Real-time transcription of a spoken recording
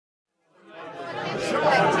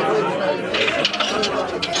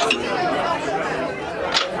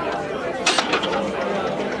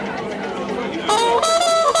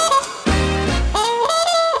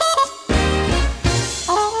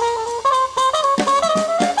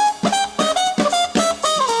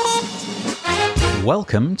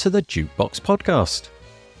Welcome to the Jukebox Podcast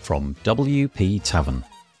from WP Tavern.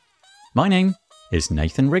 My name is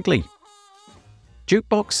Nathan Wrigley.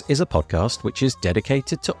 Jukebox is a podcast which is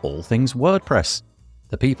dedicated to all things WordPress.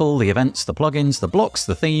 The people, the events, the plugins, the blocks,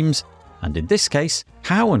 the themes, and in this case,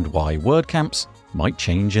 how and why WordCamps might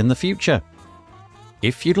change in the future.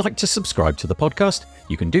 If you'd like to subscribe to the podcast,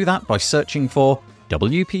 you can do that by searching for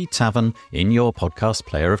WP Tavern in your podcast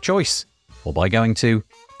player of choice, or by going to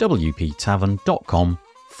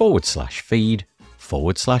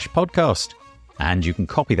wptavern.com/feed/podcast, and you can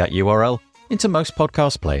copy that URL into most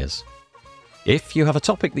podcast players. If you have a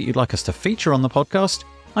topic that you'd like us to feature on the podcast,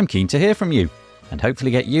 I'm keen to hear from you and hopefully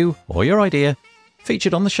get you or your idea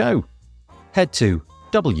featured on the show. Head to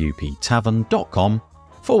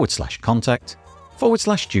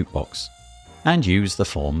wptavern.com/contact/jukebox and use the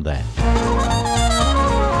form there.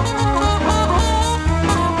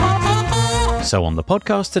 So on the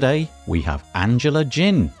podcast today, we have Angela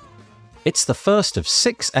Jin. It's the first of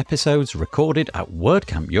 6 episodes recorded at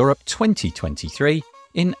WordCamp Europe 2023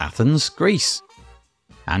 in Athens, Greece.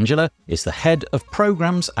 Angela is the head of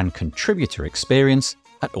programs and contributor experience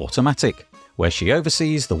at Automattic, where she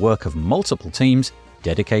oversees the work of multiple teams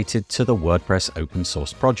dedicated to the WordPress open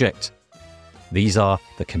source project. These are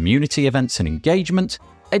the community events and engagement,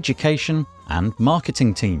 education, and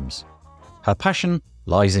marketing teams. Her passion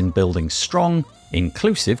lies in building strong,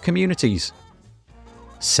 inclusive communities.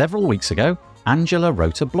 Several weeks ago, Angela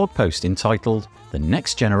wrote a blog post entitled The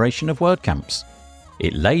Next Generation of WordCamps.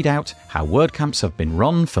 It laid out how WordCamps have been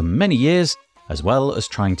run for many years, as well as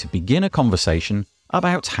trying to begin a conversation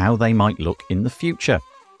about how they might look in the future.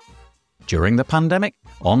 During the pandemic,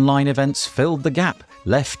 online events filled the gap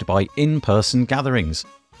left by in-person gatherings,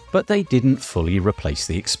 but they didn't fully replace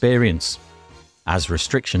the experience. As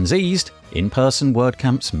restrictions eased, in-person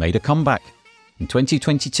WordCamps made a comeback. In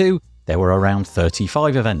 2022, there were around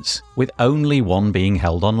 35 events, with only one being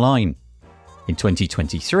held online. In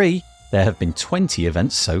 2023, there have been 20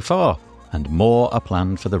 events so far, and more are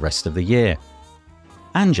planned for the rest of the year.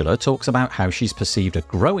 Angela talks about how she's perceived a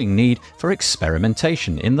growing need for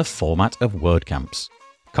experimentation in the format of WordCamps.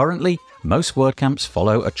 Currently, most WordCamps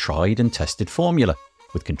follow a tried and tested formula,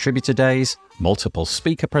 with contributor days, multiple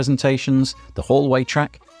speaker presentations, the hallway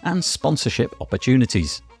track, and sponsorship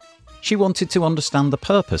opportunities. She wanted to understand the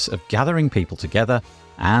purpose of gathering people together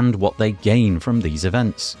and what they gain from these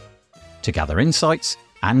events. To gather insights,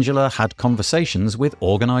 Angela had conversations with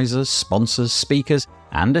organisers, sponsors, speakers,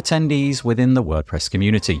 and attendees within the WordPress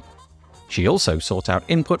community. She also sought out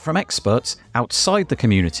input from experts outside the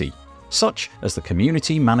community, such as the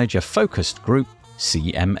Community Manager Focused Group,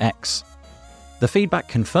 CMX. The feedback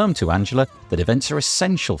confirmed to Angela that events are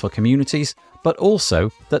essential for communities, but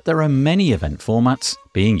also that there are many event formats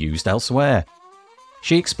being used elsewhere.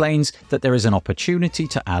 She explains that there is an opportunity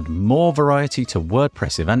to add more variety to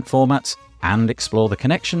WordPress event formats and explore the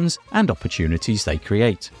connections and opportunities they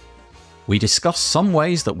create. We discuss some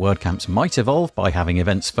ways that WordCamps might evolve by having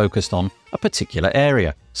events focused on a particular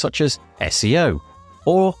area, such as SEO,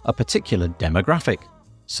 or a particular demographic,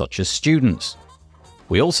 such as students.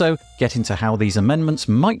 We also get into how these amendments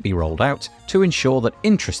might be rolled out to ensure that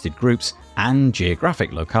interested groups and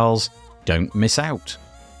geographic locales don't miss out.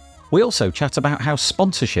 We also chat about how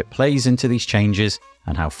sponsorship plays into these changes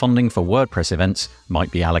and how funding for WordPress events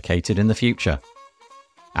might be allocated in the future.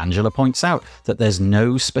 Angela points out that there's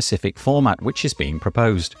no specific format which is being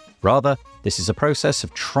proposed. Rather, this is a process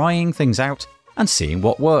of trying things out and seeing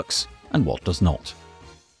what works and what does not.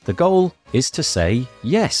 The goal is to say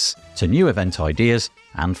yes to new event ideas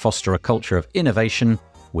and foster a culture of innovation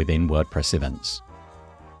within WordPress events.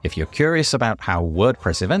 If you're curious about how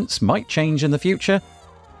WordPress events might change in the future,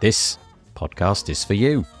 this podcast is for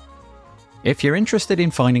you. If you're interested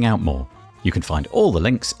in finding out more, you can find all the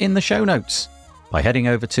links in the show notes by heading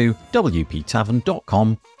over to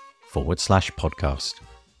wptavern.com/podcast,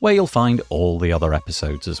 where you'll find all the other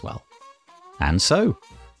episodes as well. And so,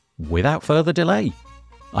 without further delay,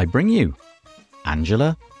 I bring you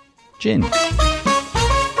Angela Jin.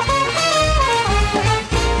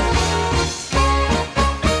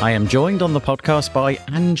 I am joined on the podcast by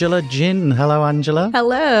Angela Jin. Hello, Angela.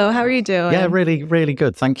 Hello, how are you doing? Yeah, really, really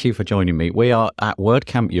good. Thank you for joining me. We are at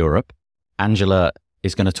WordCamp Europe. Angela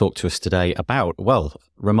is going to talk to us today about, well,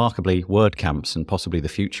 remarkably, WordCamps and possibly the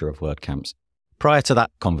future of WordCamps. Prior to that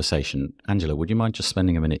conversation, Angela, would you mind just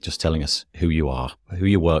spending a minute just telling us who you are, who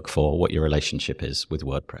you work for, what your relationship is with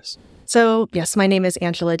WordPress? So, yes, my name is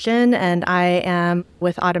Angela Jin, and I am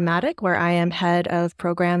with Automattic, where I am head of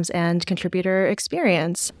programs and contributor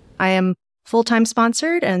experience. I am full-time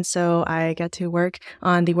sponsored, and so I get to work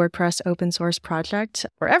on the WordPress open source project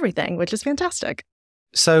for everything, which is fantastic.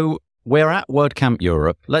 So we're at WordCamp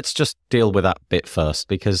Europe. Let's just deal with that bit first,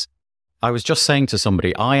 because I was just saying to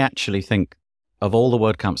somebody, I actually think of all the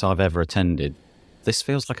WordCamps I've ever attended, this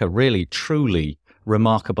feels like a really, truly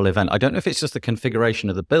remarkable event. I don't know if it's just the configuration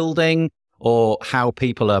of the building or how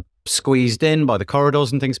people are squeezed in by the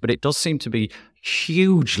corridors and things, but it does seem to be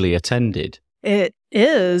hugely attended. It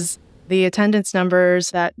is. The attendance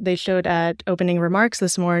numbers that they showed at opening remarks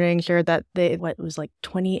this morning showed that it was like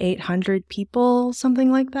 2,800 people,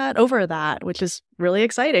 something like that, over that, which is really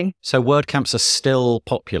exciting. So WordCamps are still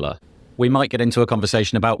popular. We might get into a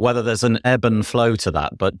conversation about whether there's an ebb and flow to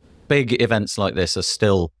that, but big events like this are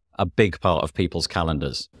still a big part of people's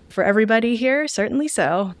calendars. For everybody here, certainly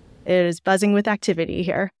so. It is buzzing with activity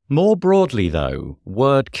here. More broadly, though,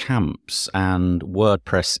 WordCamps and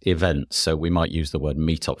WordPress events, so we might use the word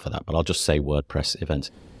meetup for that, but I'll just say WordPress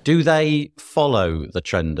events. Do they follow the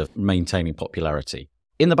trend of maintaining popularity?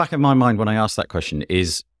 In the back of my mind when I ask that question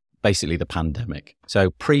is basically the pandemic.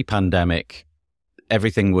 So pre-pandemic,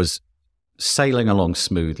 everything was sailing along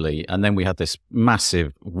smoothly, and then we had this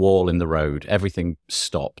massive wall in the road. Everything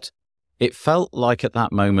stopped. It felt like at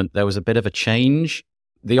that moment there was a bit of a change.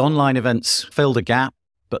 The online events filled a gap,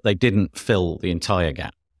 but they didn't fill the entire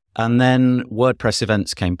gap. And then WordPress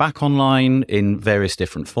events came back online in various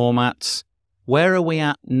different formats. Where are we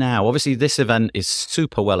at now? Obviously, this event is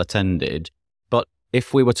super well attended, but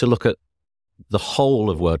if we were to look at the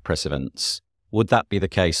whole of WordPress events, would that be the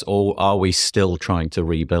case, or are we still trying to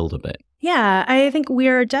rebuild a bit? Yeah, I think we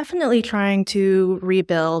are definitely trying to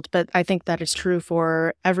rebuild, but I think that is true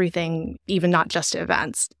for everything, even not just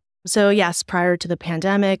events. So yes, prior to the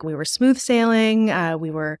pandemic, we were smooth sailing.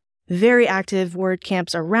 We were very active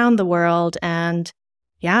WordCamps around the world. And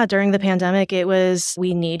yeah, during the pandemic,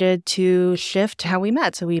 we needed to shift how we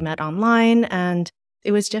met. So we met online and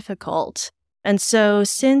it was difficult. And so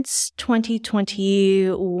since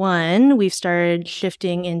 2021, we've started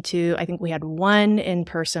shifting into, I think we had one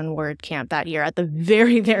in-person WordCamp that year at the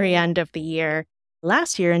very, very end of the year.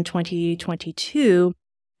 Last year in 2022,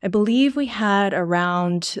 I believe we had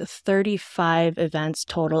around 35 events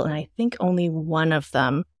total, and I think only one of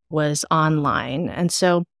them was online. And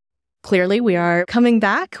so clearly we are coming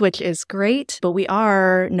back, which is great, but we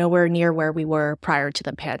are nowhere near where we were prior to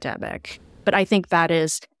the pandemic. But I think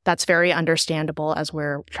that's very understandable as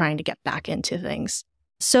we're trying to get back into things.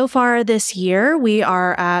 So far this year, we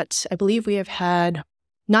are at, I believe we have had,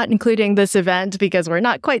 not including this event because we're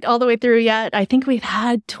not quite all the way through yet, I think we've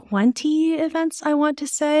had 20 events, I want to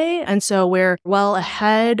say. And so we're well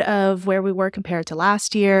ahead of where we were compared to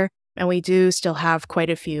last year. And we do still have quite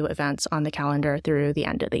a few events on the calendar through the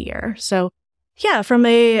end of the year. So yeah, from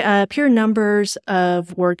a pure numbers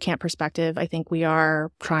of WordCamp perspective, I think we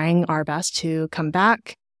are trying our best to come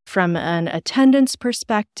back. From an attendance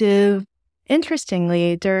perspective,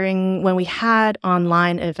 interestingly, when we had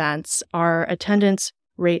online events, our attendance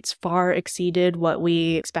rates far exceeded what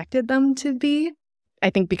we expected them to be.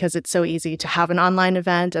 I think because it's so easy to have an online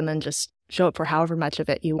event and then just show up for however much of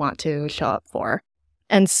it you want to show up for.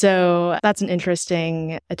 And so that's an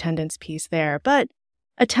interesting attendance piece there. But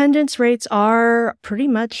attendance rates are pretty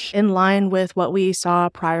much in line with what we saw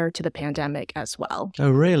prior to the pandemic as well.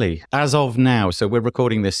 Oh, really? As of now, so we're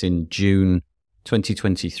recording this in June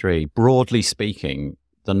 2023. Broadly speaking,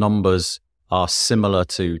 the numbers are similar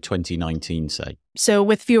to 2019, say. So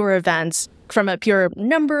with fewer events, from a pure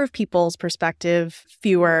number of people's perspective,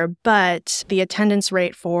 fewer, but the attendance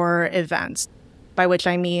rate for events, by which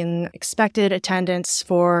I mean expected attendance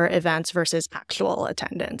for events versus actual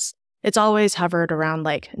attendance. It's always hovered around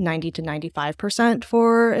like 90 to 95%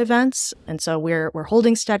 for events. And so we're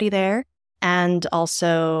holding steady there, and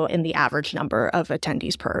also in the average number of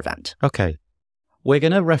attendees per event. Okay. We're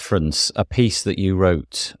going to reference a piece that you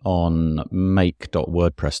wrote on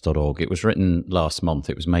make.wordpress.org. It was written last month.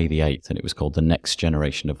 It was May the 8th, and it was called The Next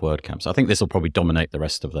Generation of WordCamps. I think this will probably dominate the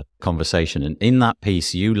rest of the conversation. And in that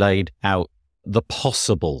piece, you laid out the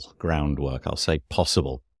possible groundwork, I'll say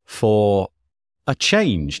possible, for a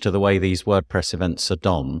change to the way these WordPress events are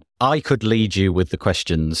done. I could lead you with the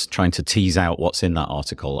questions, trying to tease out what's in that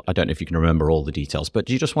article. I don't know if you can remember all the details, but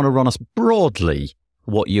do you just want to run us broadly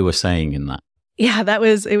what you were saying in that? Yeah,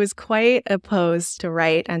 it was quite a post to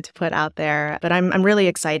write and to put out there, but I'm really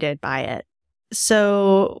excited by it.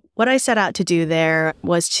 So what I set out to do there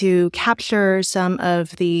was to capture some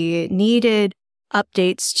of the needed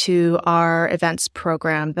updates to our events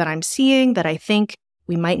program that I'm seeing that I think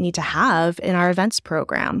we might need to have in our events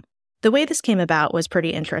program. The way this came about was pretty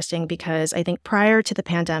interesting because I think prior to the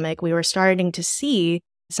pandemic, we were starting to see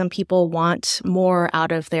some people want more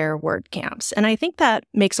out of their WordCamps. And I think that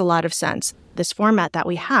makes a lot of sense. This format that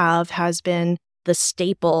we have has been the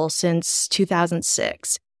staple since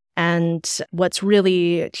 2006. And what's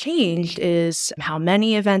really changed is how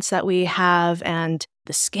many events that we have and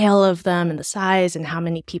the scale of them and the size and how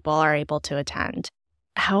many people are able to attend.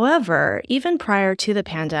 However, even prior to the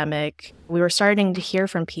pandemic, we were starting to hear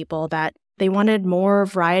from people that they wanted more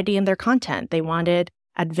variety in their content. They wanted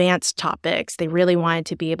advanced topics. They really wanted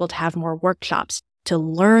to be able to have more workshops to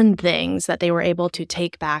learn things that they were able to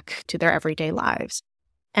take back to their everyday lives.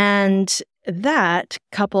 And that,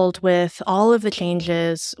 coupled with all of the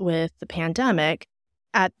changes with the pandemic,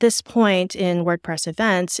 at this point in WordPress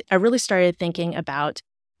events, I really started thinking about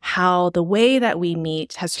how the way that we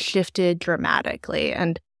meet has shifted dramatically.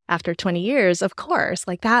 And after 20 years, of course,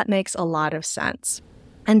 that makes a lot of sense.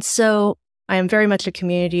 And so I am very much a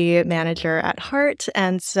community manager at heart.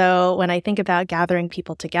 And so when I think about gathering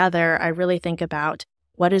people together, I really think about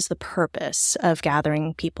what is the purpose of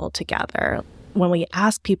gathering people together. When we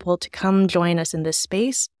ask people to come join us in this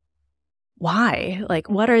space, why?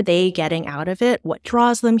 What are they getting out of it? What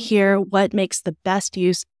draws them here? What makes the best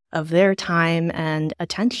use of their time and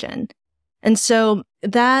attention? And so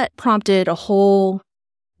that prompted a whole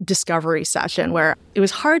discovery session where it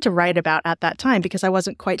was hard to write about at that time because I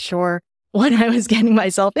wasn't quite sure what I was getting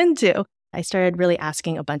myself into. I started really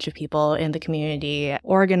asking a bunch of people in the community,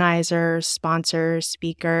 organizers, sponsors,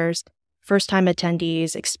 speakers, first-time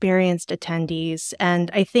attendees, experienced attendees. And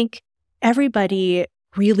I think everybody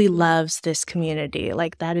really loves this community.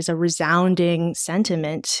 That is a resounding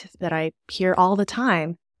sentiment that I hear all the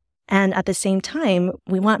time. And at the same time,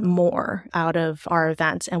 we want more out of our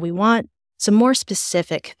events and we want some more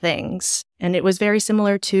specific things. And it was very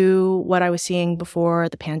similar to what I was seeing before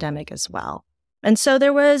the pandemic as well. And so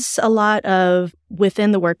there was a lot of,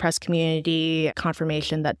 within the WordPress community,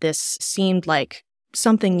 confirmation that this seemed like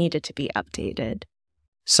something needed to be updated.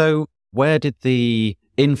 So where did the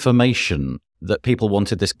information that people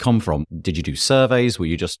wanted this come from? Did you do surveys? Were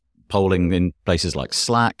you just polling in places like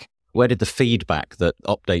Slack? Where did the feedback that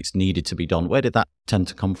updates needed to be done, where did that tend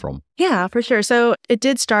to come from? Yeah, for sure. So it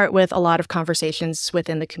did start with a lot of conversations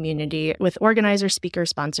within the community with organizers, speakers,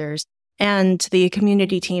 sponsors. And the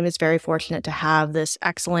community team is very fortunate to have this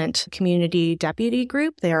excellent community deputy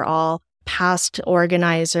group. They are all past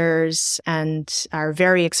organizers and are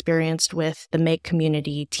very experienced with the Make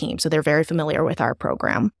community team. So they're very familiar with our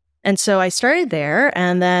program. And so I started there,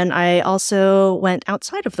 and then I also went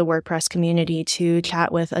outside of the WordPress community to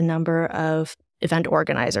chat with a number of event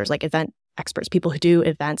organizers, event experts, people who do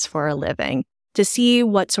events for a living, to see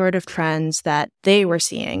what sort of trends that they were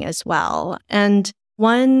seeing as well. And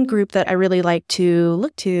one group that I really like to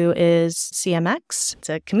look to is CMX. It's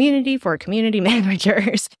a community for community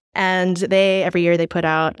managers. And every year they put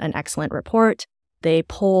out an excellent report. They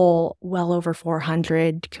poll well over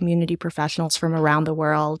 400 community professionals from around the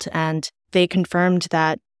world, and they confirmed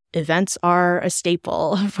that events are a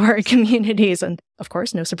staple for communities, and of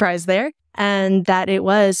course, no surprise there, and that it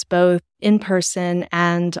was both in-person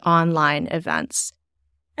and online events.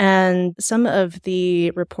 And some of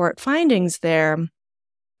the report findings there,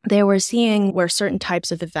 they were seeing where certain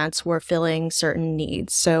types of events were filling certain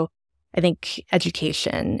needs. So I think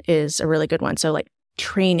education is a really good one. So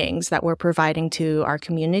trainings that we're providing to our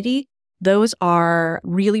community, those are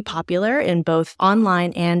really popular in both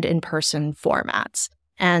online and in-person formats.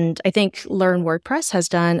 And I think Learn WordPress has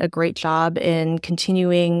done a great job in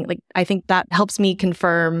continuing, I think that helps me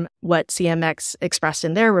confirm what CMX expressed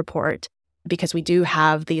in their report, because we do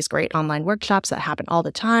have these great online workshops that happen all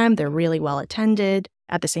the time. They're really well attended.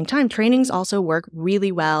 At the same time, trainings also work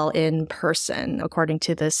really well in person, according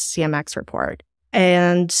to this CMX report.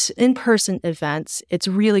 And in-person events, it's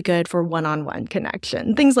really good for one-on-one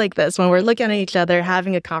connection. Things like this, when we're looking at each other,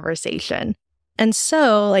 having a conversation. And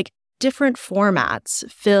so, different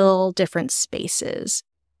formats fill different spaces.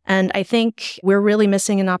 And I think we're really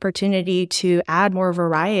missing an opportunity to add more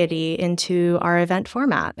variety into our event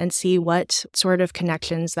format and see what sort of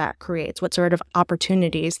connections that creates, what sort of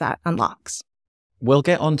opportunities that unlocks. We'll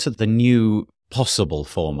get onto the new possible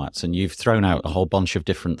formats, and you've thrown out a whole bunch of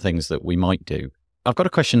different things that we might do. I've got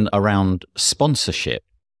a question around sponsorship.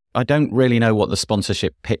 I don't really know what the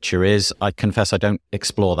sponsorship picture is. I confess I don't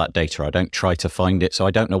explore that data. I don't try to find it, so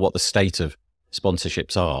I don't know what the state of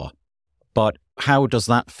sponsorships are. But how does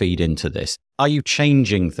that feed into this? Are you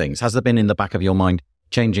changing things? Has there been in the back of your mind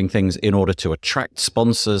changing things in order to attract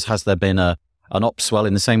sponsors? Has there been an upswell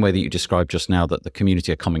in the same way that you described just now, that the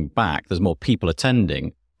community are coming back? There's more people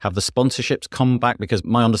attending. Have the sponsorships come back? Because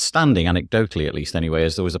my understanding, anecdotally at least anyway,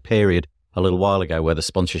 is there was a period a little while ago where the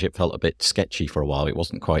sponsorship felt a bit sketchy for a while. It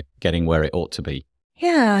wasn't quite getting where it ought to be.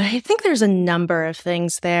 Yeah, I think there's a number of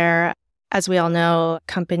things there. As we all know,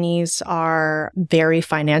 companies are very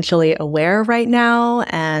financially aware right now,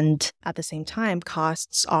 and at the same time,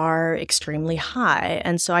 costs are extremely high.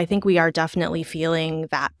 And so I think we are definitely feeling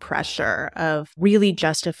that pressure of really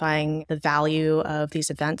justifying the value of these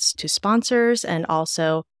events to sponsors and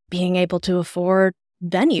also being able to afford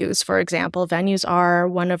venues. For example, venues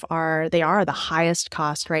are they are the highest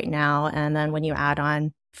cost right now. And then when you add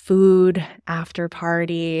on food, after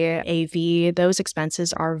party, AV, those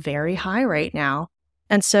expenses are very high right now.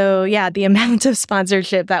 And so, yeah, the amount of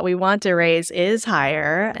sponsorship that we want to raise is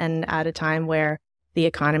higher. And at a time where the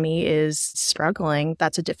economy is struggling,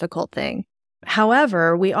 that's a difficult thing.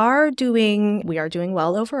 However, we are doing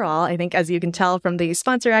well overall. I think, as you can tell from the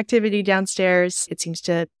sponsor activity downstairs, it seems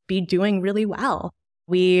to be doing really well.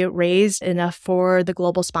 We raised enough for the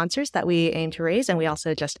global sponsors that we aim to raise, and we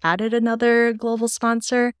also just added another global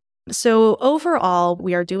sponsor. So overall,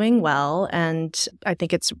 we are doing well, and I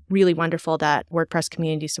think it's really wonderful that WordPress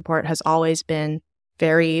community support has always been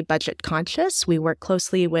very budget conscious. We work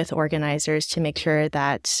closely with organizers to make sure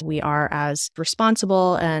that we are as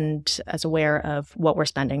responsible and as aware of what we're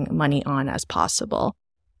spending money on as possible.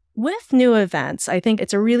 With new events, I think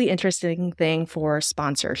it's a really interesting thing for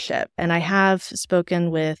sponsorship. And I have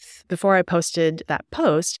spoken with, before I posted that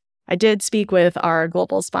post, I did speak with our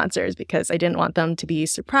global sponsors because I didn't want them to be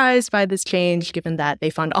surprised by this change, given that they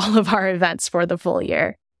fund all of our events for the full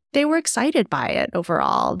year. They were excited by it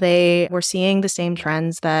overall. They were seeing the same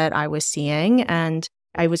trends that I was seeing, and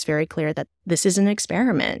I was very clear that this is an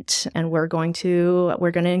experiment and we're going to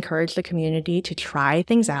encourage the community to try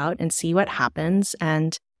things out and see what happens,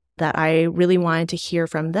 and that I really wanted to hear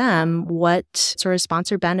from them what sort of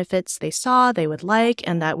sponsor benefits they saw they would like,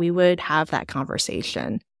 and that we would have that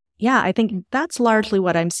conversation. Yeah, I think that's largely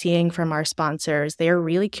what I'm seeing from our sponsors. They're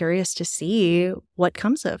really curious to see what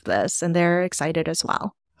comes of this, and they're excited as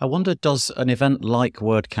well. I wonder, does an event like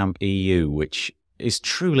WordCamp EU, which is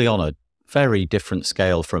truly on a very different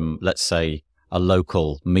scale from, let's say, a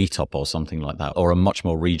local meetup or something like that, or a much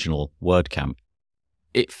more regional WordCamp,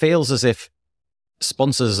 it feels as if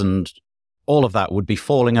sponsors and all of that would be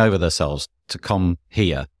falling over themselves to come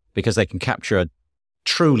here because they can capture a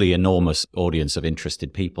truly enormous audience of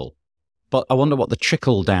interested people. But I wonder what the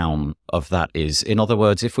trickle down of that is. In other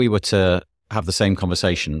words, if we were to have the same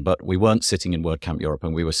conversation, but we weren't sitting in WordCamp Europe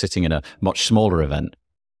and we were sitting in a much smaller event,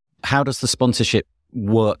 how does the sponsorship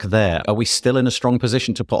work there? Are we still in a strong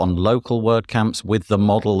position to put on local WordCamps with the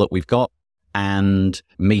model that we've got and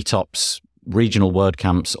meetups, regional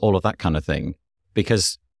WordCamps, all of that kind of thing?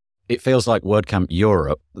 Because it feels like WordCamp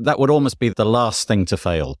Europe, that would almost be the last thing to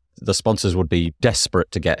fail. The sponsors would be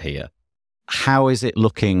desperate to get here. How is it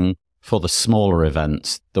looking for the smaller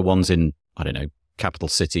events, the ones in, I don't know, capital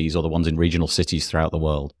cities or the ones in regional cities throughout the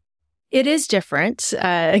world? It is different,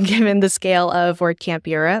 given the scale of WordCamp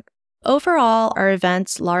Europe. Overall, our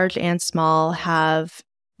events, large and small,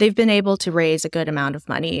 they've been able to raise a good amount of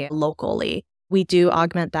money locally. We do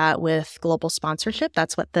augment that with global sponsorship.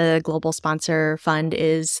 That's what the Global Sponsor Fund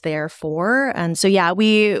is there for. And so, yeah,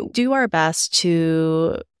 we do our best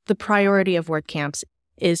the priority of WordCamps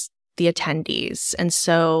is the attendees. And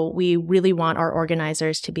so we really want our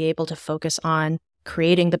organizers to be able to focus on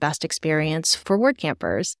creating the best experience for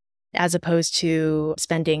WordCampers, as opposed to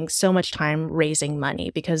spending so much time raising money,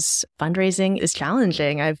 because fundraising is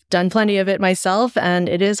challenging. I've done plenty of it myself, and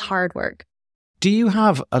it is hard work. Do you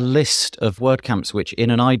have a list of WordCamps which, in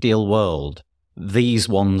an ideal world, these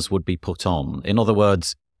ones would be put on? In other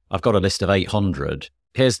words, I've got a list of 800.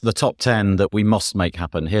 Here's the top 10 that we must make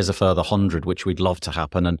happen. Here's a further 100 which we'd love to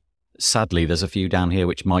happen. And sadly, there's a few down here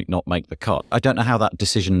which might not make the cut. I don't know how that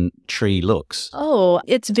decision tree looks. Oh,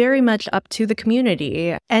 it's very much up to the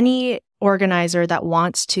community. Any organizer that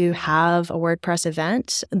wants to have a WordPress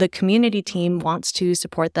event, the community team wants to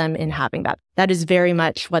support them in having that. That is very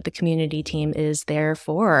much what the community team is there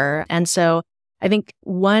for. And so I think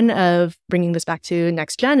bringing this back to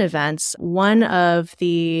Next Gen events, one of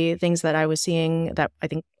the things that I was seeing that I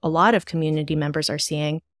think a lot of community members are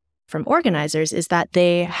seeing from organizers is that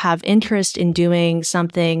they have interest in doing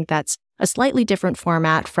something that's a slightly different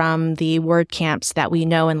format from the WordCamps that we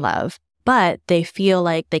know and love. But they feel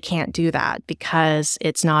like they can't do that because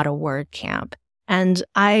it's not a WordCamp. And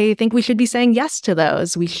I think we should be saying yes to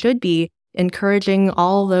those. We should be encouraging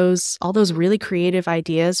all those really creative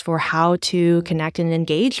ideas for how to connect and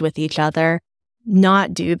engage with each other,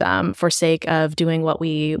 not do them for sake of doing what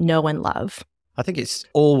we know and love. I think it's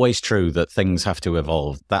always true that things have to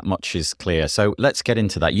evolve. That much is clear. So let's get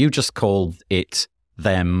into that. You just called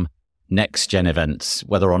them next gen events.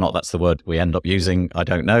 Whether or not that's the word we end up using, I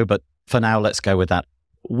don't know. But for now, let's go with that.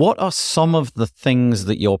 what are some of the things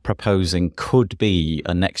that you're proposing could be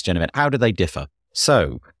a next gen event? How do they differ?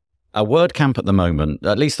 So a WordCamp at the moment,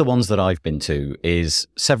 at least the ones that I've been to, is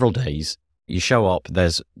several days. You show up,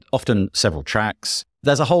 there's often several tracks.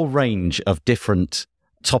 There's a whole range of different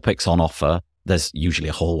topics on offer. There's usually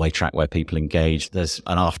a hallway track where people engage. There's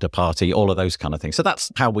an after party, all of those kind of things. So that's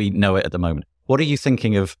how we know it at the moment. What are you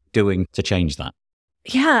thinking of doing to change that?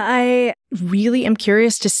 Yeah, I really am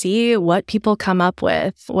curious to see what people come up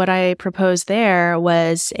with. What I proposed there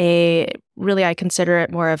was I consider it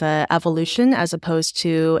more of an evolution as opposed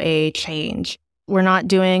to a change. We're not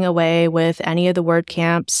doing away with any of the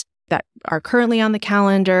WordCamps that are currently on the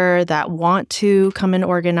calendar that want to come and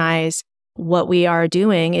organize. What we are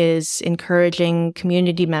doing is encouraging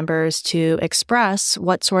community members to express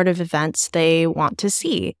what sort of events they want to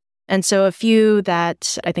see. And so a few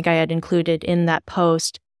that I think I had included in that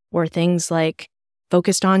post were things like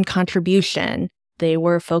focused on contribution. They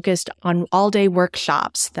were focused on all-day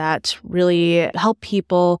workshops that really help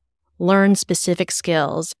people learn specific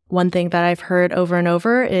skills. One thing that I've heard over and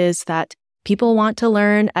over is that people want to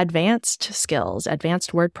learn advanced skills,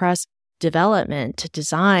 advanced WordPress development,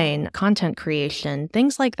 design, content creation,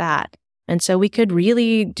 things like that. And so we could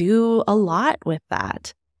really do a lot with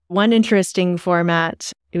that. One interesting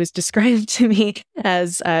format, it was described to me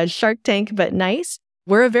as Shark Tank, but nice.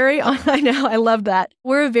 I know, I love that.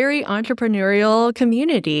 We're a very entrepreneurial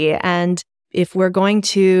community. And if we're going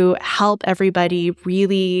to help everybody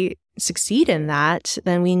really succeed in that,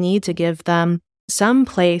 then we need to give them some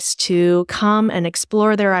place to come and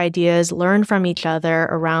explore their ideas, learn from each other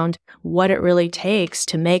around what it really takes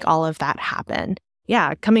to make all of that happen.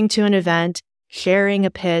 Yeah, coming to an event, sharing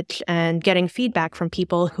a pitch, and getting feedback from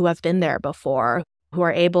people who have been there before, who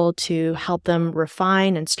are able to help them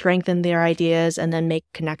refine and strengthen their ideas and then make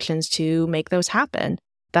connections to make those happen.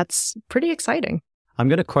 That's pretty exciting. I'm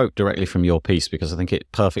going to quote directly from your piece because I think it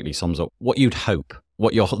perfectly sums up what you'd hope,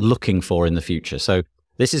 what you're looking for in the future. So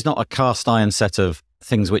this is not a cast iron set of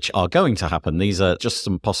things which are going to happen. These are just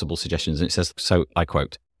some possible suggestions. And it says, so I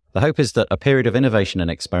quote, "The hope is that a period of innovation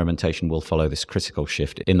and experimentation will follow this critical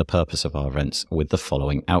shift in the purpose of our events with the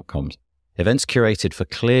following outcomes. Events curated for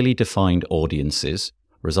clearly defined audiences,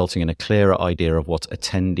 resulting in a clearer idea of what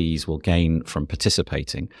attendees will gain from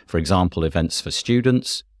participating. For example, events for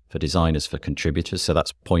students, for designers, for contributors." So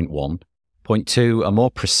that's point one. Point two, a more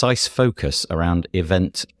precise focus around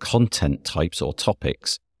event content types or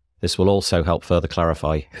topics. This will also help further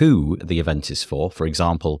clarify who the event is for. For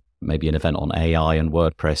example, maybe an event on AI and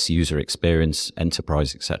WordPress, user experience,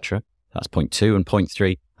 enterprise, etc. That's point two. And point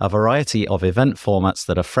three, a variety of event formats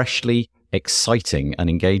that are freshly exciting and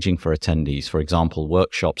engaging for attendees. For example,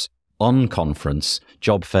 workshops, on conference,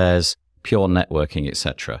 job fairs, pure networking,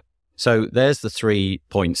 etc. So there's the 3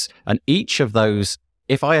 points. And each of those,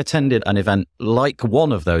 if I attended an event like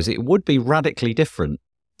one of those, it would be radically different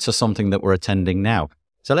to something that we're attending now.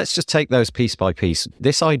 So let's just take those piece by piece.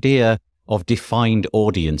 This idea of defined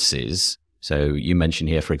audiences, so you mentioned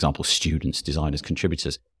here, for example, students, designers,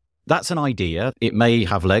 contributors. That's an idea. It may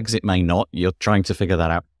have legs, it may not. You're trying to figure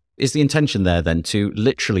that out. Is the intention there then to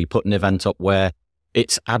literally put an event up where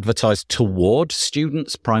it's advertised toward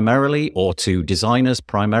students primarily or to designers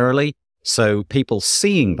primarily? So people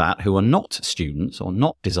seeing that who are not students or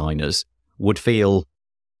not designers would feel,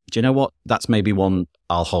 do you know what? That's maybe one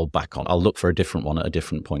I'll hold back on. I'll look for a different one at a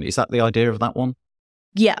different point. Is that the idea of that one?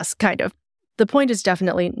 Yes, kind of. The point is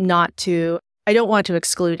definitely I don't want to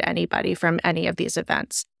exclude anybody from any of these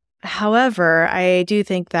events. However, I do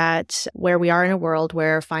think that where we are in a world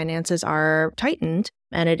where finances are tightened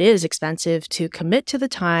and it is expensive to commit to the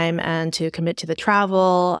time and to commit to the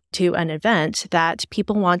travel to an event, that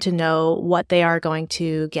people want to know what they are going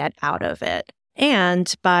to get out of it.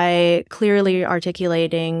 And by clearly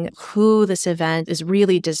articulating who this event is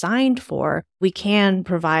really designed for, we can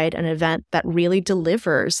provide an event that really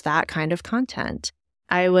delivers that kind of content.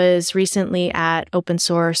 I was recently at Open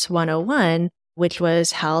Source 101, which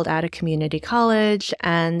was held at a community college,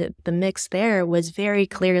 and the mix there was very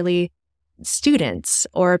clearly students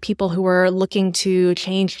or people who were looking to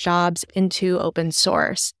change jobs into open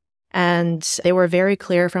source. And they were very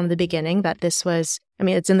clear from the beginning that this was,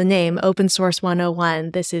 it's in the name, Open Source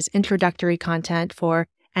 101. This is introductory content for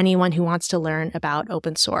anyone who wants to learn about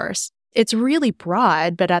open source. It's really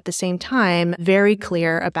broad, but at the same time, very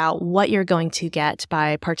clear about what you're going to get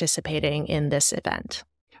by participating in this event.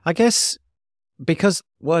 I guess because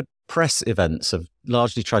WordPress events have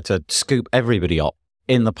largely tried to scoop everybody up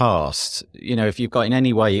in the past, if you've got in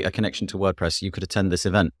any way a connection to WordPress, you could attend this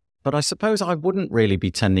event. But I suppose I wouldn't really be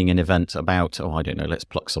attending an event about, let's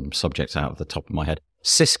pluck some subjects out of the top of my head,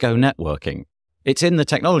 Cisco networking. it's in the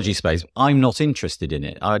technology space. I'm not interested in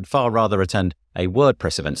it. I'd far rather attend a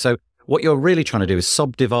WordPress event. So what you're really trying to do is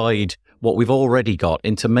subdivide what we've already got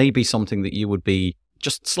into maybe something that you would be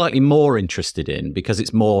just slightly more interested in because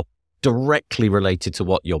it's more directly related to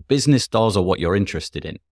what your business does or what you're interested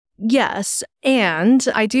in. Yes. And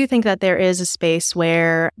I do think that there is a space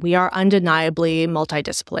where we are undeniably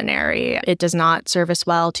multidisciplinary. It does not serve us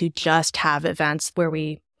well to just have events where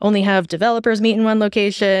we only have developers meet in one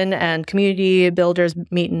location and community builders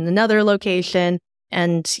meet in another location.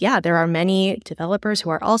 And yeah, there are many developers who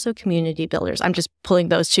are also community builders. I'm just pulling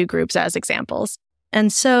those two groups as examples.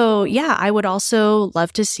 And so, yeah, I would also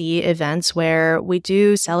love to see events where we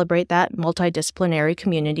do celebrate that multidisciplinary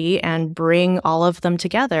community and bring all of them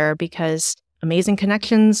together because amazing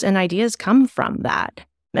connections and ideas come from that.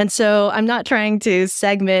 And so I'm not trying to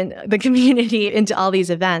segment the community into all these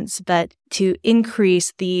events, but to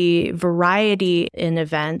increase the variety in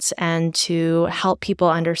events and to help people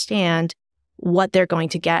understand what they're going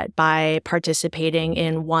to get by participating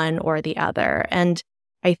in one or the other. And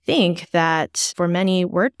I think that for many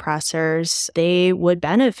WordPressers, they would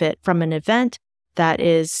benefit from an event that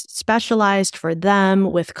is specialized for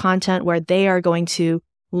them with content where they are going to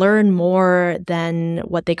learn more than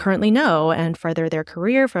what they currently know and further their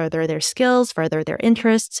career, further their skills, further their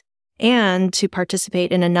interests, and to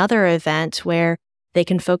participate in another event where they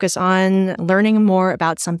can focus on learning more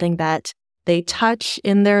about something that they touch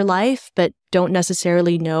in their life but don't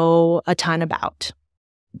necessarily know a ton about.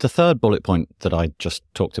 The third bullet point that I just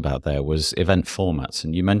talked about there was event formats.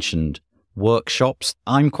 And you mentioned workshops.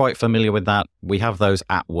 I'm quite familiar with that. We have those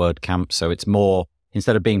at WordCamp. So it's more,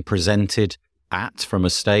 instead of being presented from a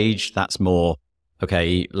stage, that's more,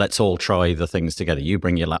 okay, let's all try the things together. You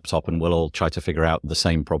bring your laptop and we'll all try to figure out the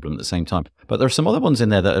same problem at the same time. But there are some other ones in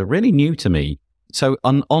there that are really new to me. So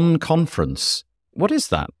an on-conference, what is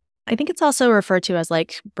that? I think it's also referred to as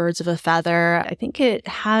like birds of a feather. I think it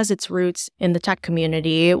has its roots in the tech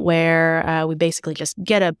community where we basically just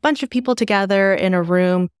get a bunch of people together in a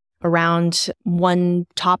room around one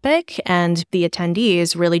topic and the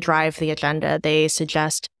attendees really drive the agenda. They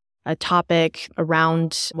suggest a topic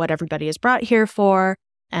around what everybody is brought here for,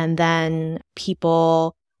 and then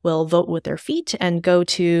people will vote with their feet and go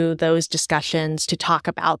to those discussions to talk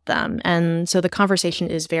about them. And so the conversation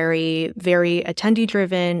is very, very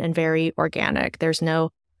attendee-driven and very organic. There's no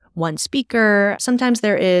one speaker. Sometimes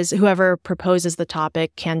there is, whoever proposes the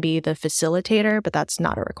topic can be the facilitator, but that's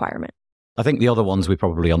not a requirement. I think the other ones we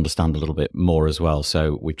probably understand a little bit more as well.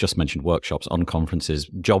 So we've just mentioned workshops, on conferences,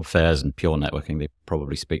 job fairs, and pure networking. They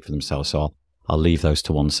probably speak for themselves, so I'll leave those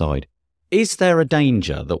to one side. Is there a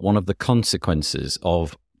danger that one of the consequences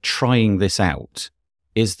of trying this out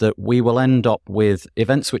is that we will end up with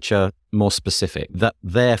events which are more specific, that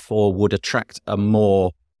therefore would attract a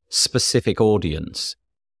more specific audience?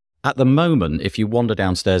 At the moment, if you wander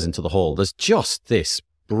downstairs into the hall, there's just this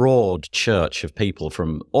broad church of people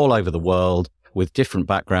from all over the world with different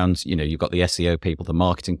backgrounds. You know, you've got the SEO people, the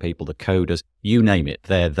marketing people, the coders, you name it,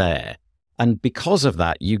 they're there. And because of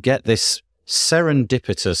that, you get this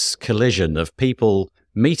serendipitous collision of people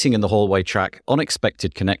meeting in the hallway track,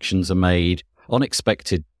 unexpected connections are made,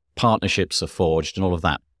 unexpected partnerships are forged and all of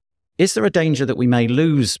that. Is there a danger that we may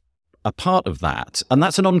lose a part of that? And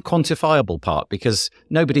that's an unquantifiable part because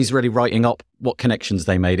nobody's really writing up what connections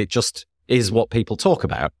they made. It just is what people talk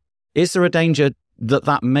about. Is there a danger that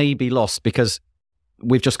that may be lost because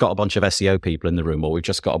we've just got a bunch of SEO people in the room or we've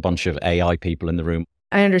just got a bunch of AI people in the room?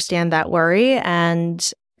 I understand that worry,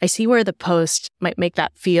 and I see where the post might make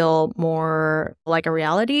that feel more like a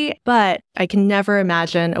reality, but I can never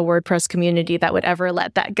imagine a WordPress community that would ever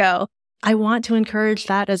let that go. I want to encourage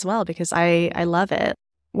that as well because I love it.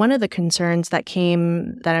 One of the concerns that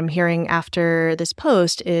I'm hearing after this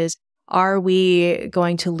post is, are we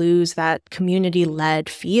going to lose that community-led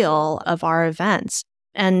feel of our events?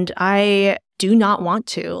 And I do not want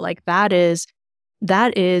to. Like, that is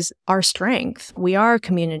our strength. We are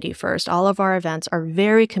community first. All of our events are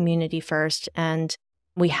very community first. And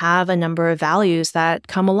we have a number of values that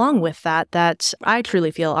come along with that I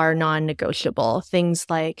truly feel are non-negotiable. Things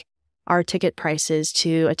like our ticket prices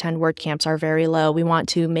to attend WordCamps are very low. We want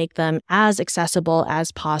to make them as accessible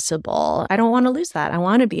as possible. I don't want to lose that. I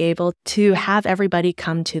want to be able to have everybody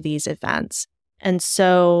come to these events. And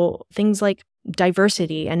so things like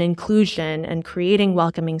diversity and inclusion and creating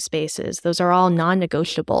welcoming spaces, those are all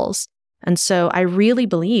non-negotiables. And so I really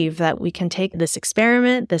believe that we can take this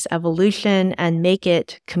experiment, this evolution, and make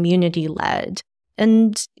it community-led.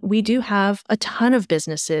 And we do have a ton of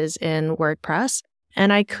businesses in WordPress,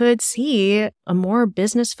 and I could see a more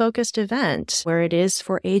business-focused event where it is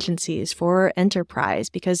for agencies, for enterprise,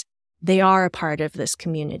 because they are a part of this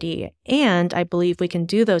community. And I believe we can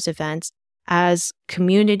do those events as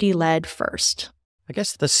community-led first. I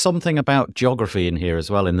guess there's something about geography in here as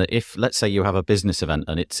well, in that if, let's say, you have a business event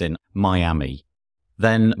and it's in Miami,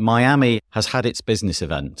 then Miami has had its business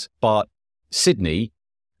event, but Sydney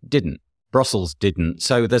didn't. Brussels didn't.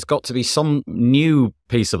 So there's got to be some new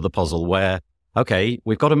piece of the puzzle where, okay,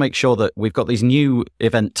 we've got to make sure that we've got these new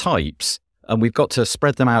event types and we've got to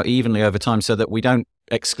spread them out evenly over time so that we don't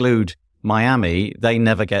exclude Miami. They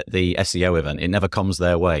never get the SEO event. It never comes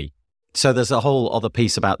their way. So there's a whole other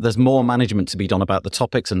piece about, there's more management to be done about the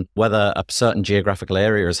topics and whether a certain geographical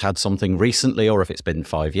area has had something recently or if it's been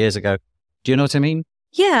 5 years ago. Do you know what I mean?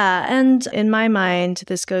 Yeah. And in my mind,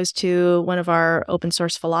 this goes to one of our open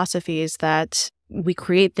source philosophies that we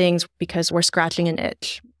create things because we're scratching an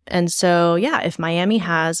itch. And so, yeah, if Miami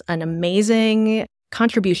has an amazing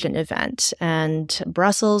contribution event and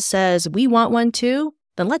Brussels says we want one too,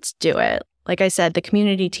 then let's do it. Like I said, the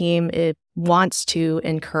community team, it wants to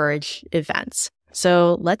encourage events.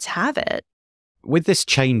 So let's have it. With this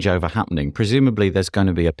changeover happening, presumably there's going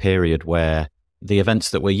to be a period where the events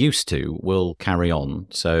that we're used to will carry on.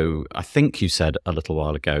 So I think you said a little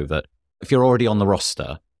while ago that if you're already on the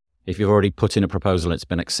roster, if you've already put in a proposal and it's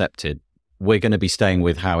been accepted, we're going to be staying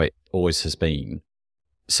with how it always has been.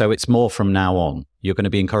 So it's more from now on. You're going to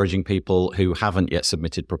be encouraging people who haven't yet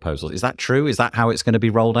submitted proposals. Is that true? Is that how it's going to be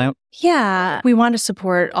rolled out? Yeah, we want to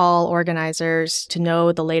support all organizers to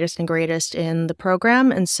know the latest and greatest in the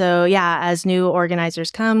program. And so, yeah, as new organizers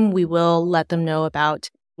come, we will let them know about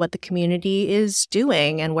what the community is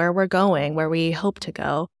doing and where we're going, where we hope to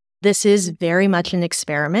go. This is very much an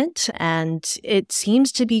experiment, and it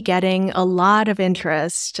seems to be getting a lot of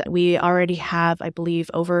interest. We already have, I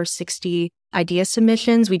believe, over 60 idea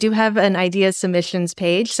submissions. We do have an idea submissions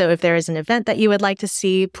page, so if there is an event that you would like to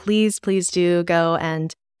see, please do go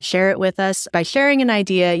and share it with us. By sharing an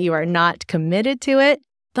idea, you are not committed to it,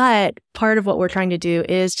 but part of what we're trying to do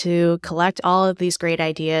is to collect all of these great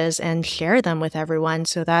ideas and share them with everyone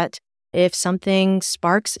so that if something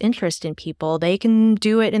sparks interest in people, they can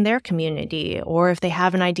do it in their community. Or if they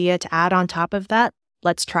have an idea to add on top of that,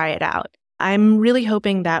 let's try it out. I'm really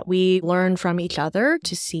hoping that we learn from each other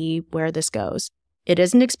to see where this goes. It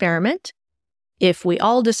is an experiment. If we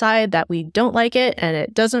all decide that we don't like it and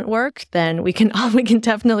it doesn't work, then we can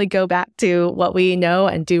definitely go back to what we know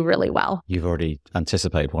and do really well. You've already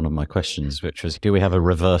anticipated one of my questions, which was, do we have a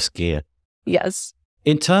reverse gear? Yes.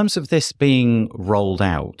 In terms of this being rolled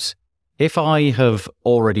out, if I have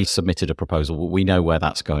already submitted a proposal, we know where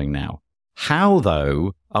that's going now. How,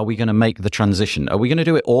 though, are we going to make the transition? Are we going to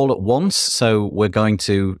do it all at once? So we're going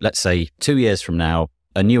to, let's say, 2 years from now,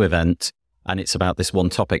 a new event, and it's about this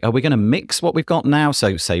one topic. Are we going to mix what we've got now?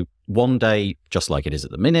 So say one day, just like it is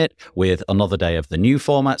at the minute, with another day of the new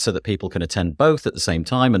format so that people can attend both at the same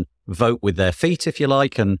time and vote with their feet, if you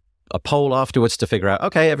like, and a poll afterwards to figure out,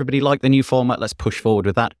 okay, everybody liked the new format, let's push forward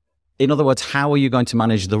with that. In other words, how are you going to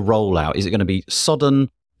manage the rollout? Is it going to be sudden?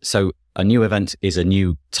 So a new event is a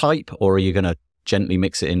new type, or are you going to gently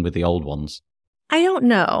mix it in with the old ones? I don't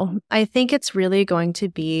know. I think it's really going to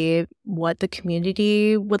be what the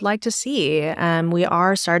community would like to see. We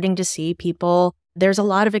are starting to see people. There's a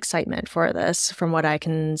lot of excitement for this from what I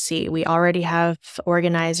can see. We already have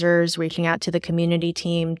organizers reaching out to the community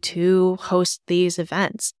team to host these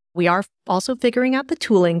events. We are also figuring out the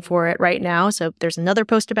tooling for it right now. So if there's another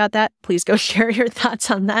post about that, please go share your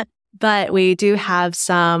thoughts on that. But we do have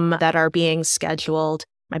some that are being scheduled.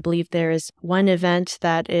 I believe there is one event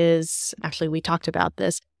that is, actually, we talked about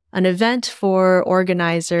this, an event for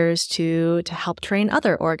organizers to help train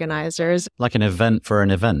other organizers. Like an event for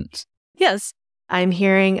an event? Yes. I'm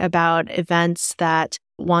hearing about events that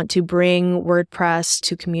want to bring WordPress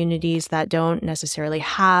to communities that don't necessarily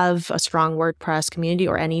have a strong WordPress community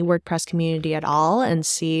or any WordPress community at all, and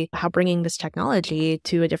see how bringing this technology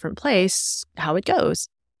to a different place, how it goes.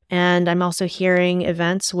 And I'm also hearing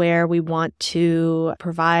events where we want to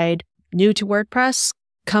provide new to WordPress,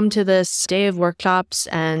 come to this day of workshops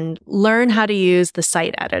and learn how to use the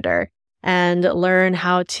site editor and learn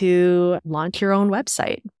how to launch your own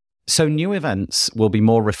website. So new events will be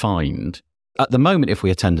more refined. At the moment, if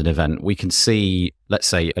we attend an event, we can see, let's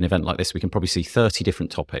say an event like this, we can probably see 30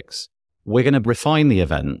 different topics. We're going to refine the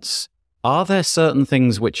events. Are there certain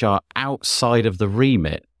things which are outside of the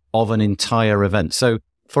remit of an entire event? So,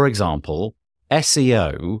 for example,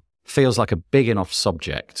 SEO feels like a big enough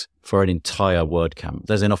subject for an entire WordCamp.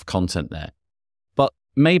 There's enough content there. But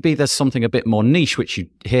maybe there's something a bit more niche which you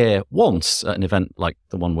hear once at an event like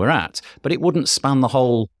the one we're at, but it wouldn't span the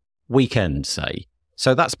whole weekend, say.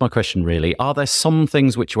 So that's my question, really. Are there some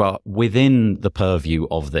things which are within the purview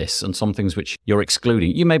of this and some things which you're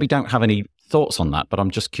excluding? You maybe don't have any thoughts on that, but I'm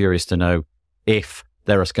just curious to know if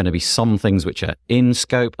there are going to be some things which are in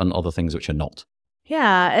scope and other things which are not.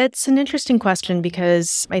 Yeah, it's an interesting question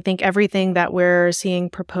because I think everything that we're seeing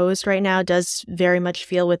proposed right now does very much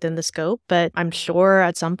feel within the scope, but I'm sure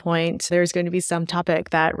at some point there's going to be some topic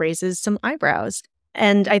that raises some eyebrows.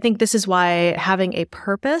 And I think this is why having a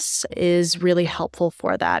purpose is really helpful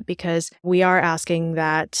for that, because we are asking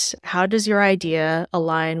that, how does your idea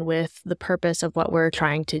align with the purpose of what we're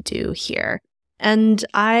trying to do here? And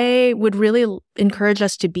I would really encourage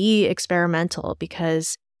us to be experimental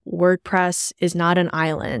because WordPress is not an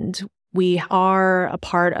island. We are a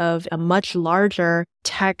part of a much larger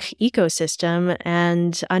tech ecosystem,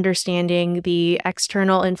 and understanding the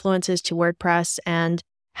external influences to WordPress and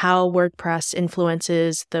how WordPress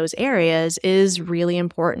influences those areas is really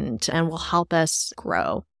important and will help us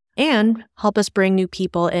grow and help us bring new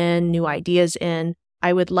people in, new ideas in.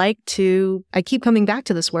 I keep coming back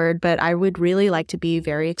to this word, but I would really like to be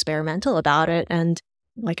very experimental about it. And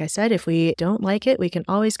like I said, if we don't like it, we can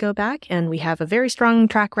always go back, and we have a very strong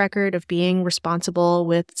track record of being responsible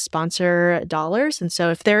with sponsor dollars. And so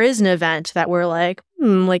if there is an event that we're like,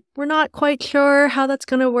 we're not quite sure how that's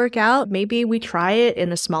going to work out, maybe we try it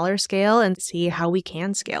in a smaller scale and see how we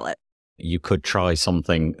can scale it. You could try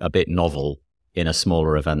something a bit novel in a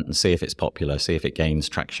smaller event and see if it's popular, see if it gains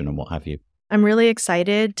traction and what have you. I'm really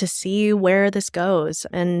excited to see where this goes.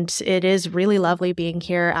 And it is really lovely being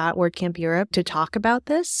here at WordCamp Europe to talk about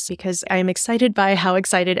this, because I'm excited by how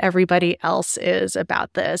excited everybody else is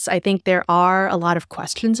about this. I think there are a lot of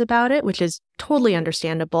questions about it, which is totally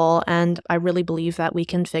understandable. And I really believe that we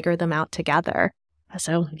can figure them out together.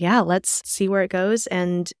 So yeah, let's see where it goes.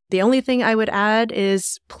 And the only thing I would add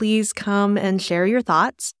is please come and share your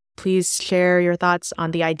thoughts. Please share your thoughts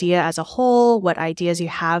on the idea as a whole, what ideas you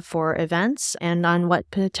have for events, and on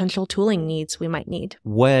what potential tooling needs we might need.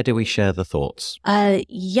 Where do we share the thoughts?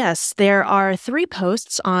 Yes, there are 3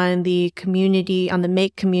 posts on the community, on the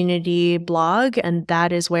Make Community blog, and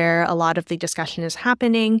that is where a lot of the discussion is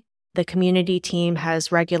happening. The community team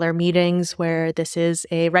has regular meetings where this is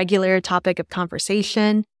a regular topic of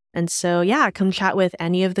conversation. And so, yeah, come chat with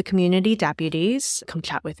any of the community deputies, come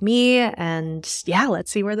chat with me, and yeah,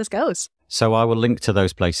 let's see where this goes. So I will link to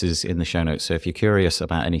those places in the show notes. So if you're curious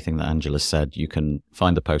about anything that Angela said, you can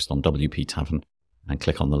find the post on WP Tavern and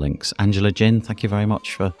click on the links. Angela Jin, thank you very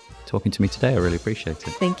much for talking to me today. I really appreciate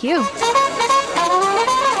it. Thank you.